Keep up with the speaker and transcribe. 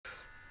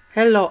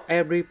Hello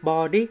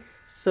everybody,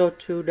 so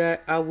today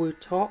I will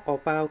talk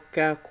about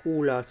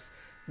calculus.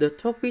 The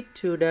topic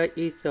today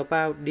is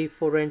about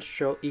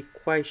differential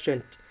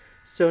equations.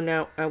 So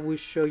now I will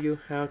show you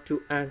how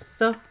to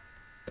answer.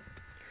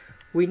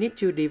 We need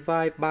to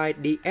divide by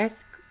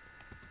dx.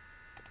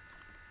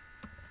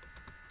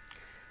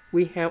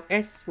 We have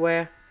x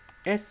squared,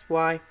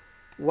 sy,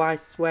 y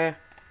squared.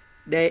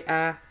 They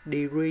are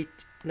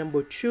derived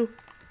number 2.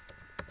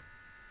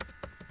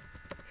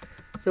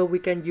 So we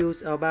can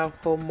use about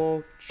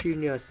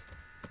homogeneous.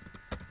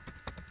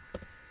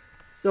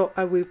 So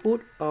I will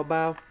put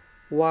about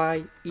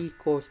y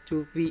equals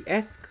to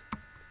vx.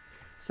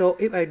 So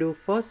if I do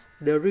first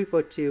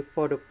derivative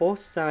for the both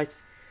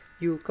sides,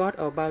 you got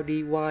about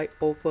dy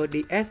over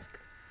dx.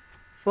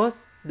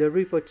 First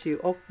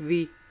derivative of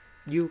v,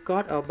 you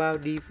got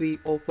about dv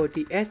over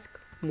dx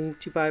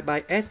multiplied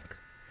by s.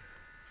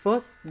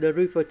 First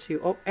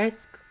derivative of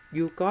s,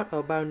 you got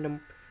about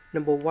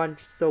number 1,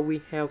 so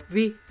we have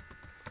v.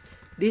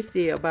 This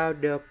is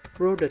about the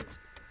product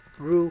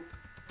rule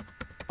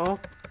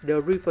of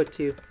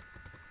derivative.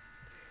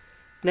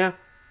 Now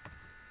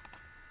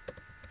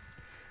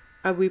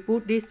I will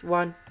put this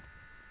one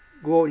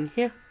go in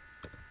here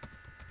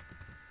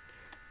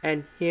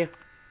and here.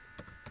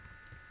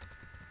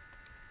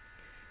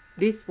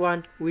 This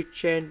one we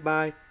change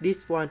by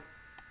this one.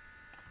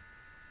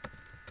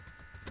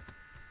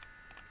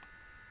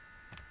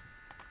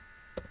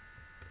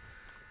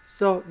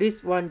 So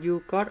this one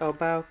you got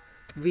about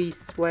v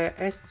square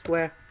s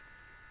square.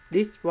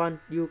 This one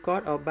you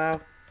got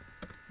about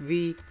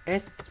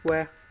vs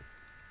square.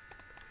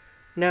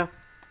 Now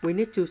we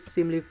need to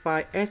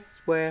simplify s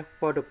square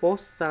for the both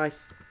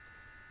sides.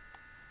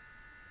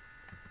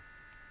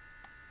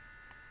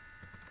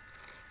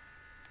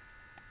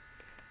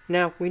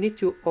 Now we need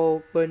to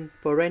open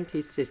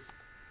parentheses.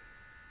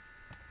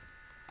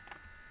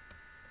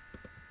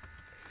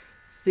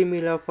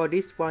 Similar for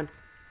this one.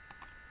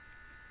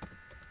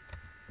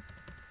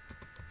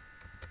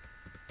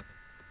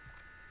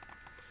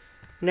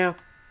 Now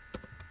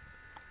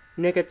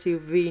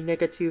negative v,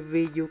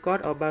 you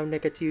got about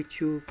negative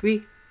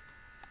 2v.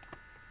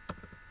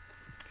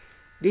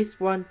 This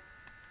one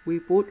we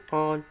put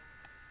on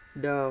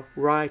the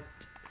right.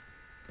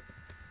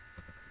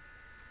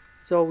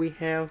 So we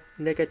have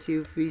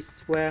negative v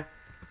squared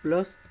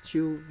plus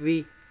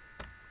 2v.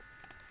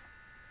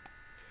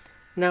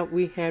 Now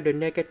we have the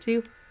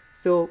negative,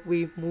 so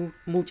we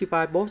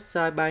multiply both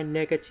sides by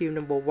negative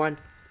number 1.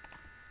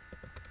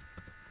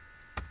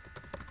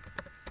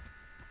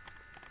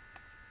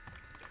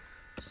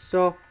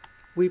 So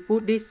we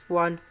put this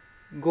one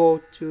go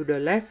to the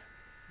left,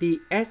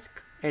 the s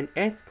and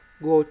s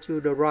go to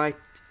the right.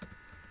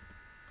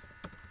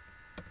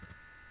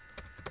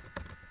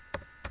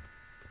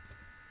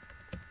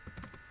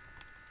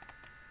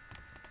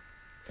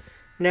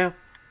 Now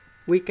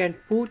we can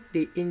put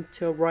the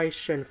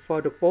integration for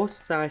the both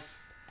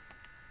sides.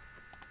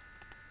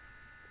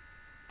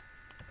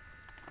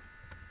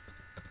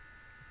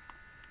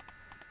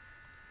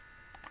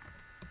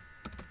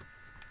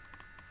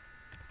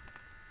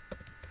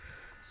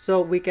 So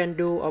we can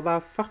do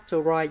about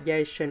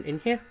factorization in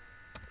here.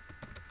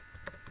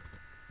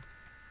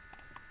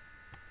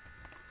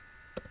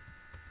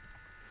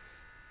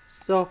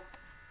 So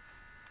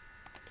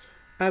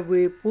I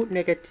will put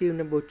negative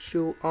number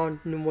 2 on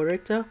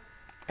numerator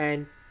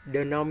and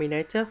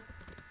denominator.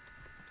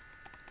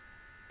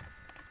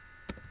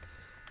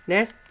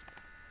 Next,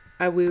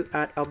 I will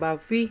add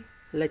about v.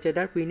 Later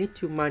that we need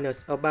to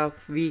minus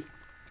about v.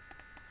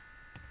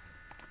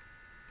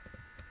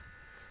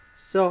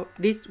 So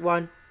this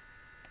one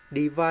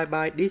divide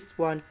by this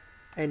one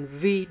and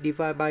v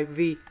divide by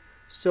v.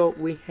 So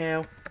we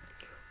have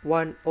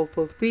 1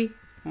 over v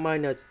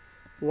minus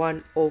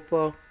 1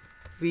 over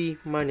v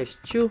minus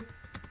 2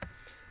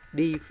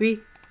 dv.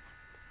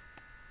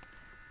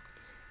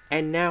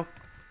 And now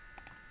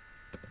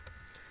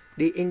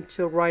the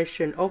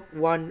integration of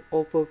 1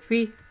 over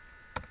v,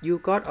 you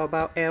got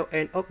about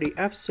ln of the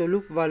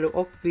absolute value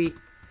of v.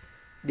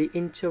 The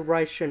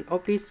integration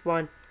of this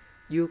one,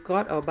 you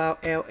got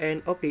about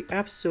ln of the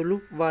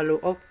absolute value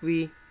of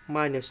v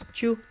minus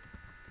 2.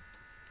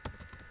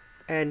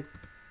 And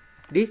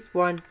this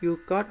one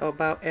you got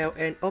about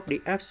ln of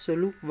the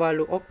absolute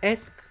value of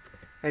s,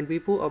 and we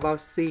put about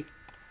c.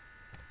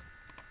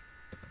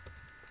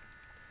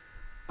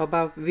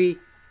 About v,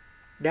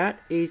 that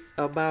is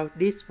about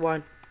this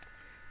one.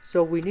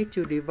 So we need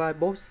to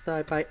divide both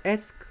sides by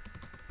s.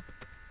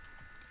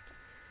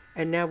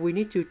 And now we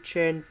need to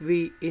change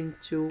v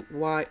into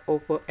y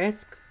over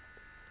s.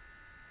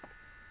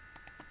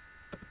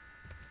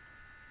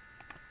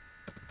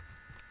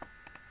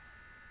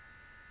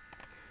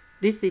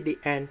 This is the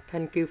end.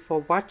 Thank you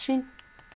for watching.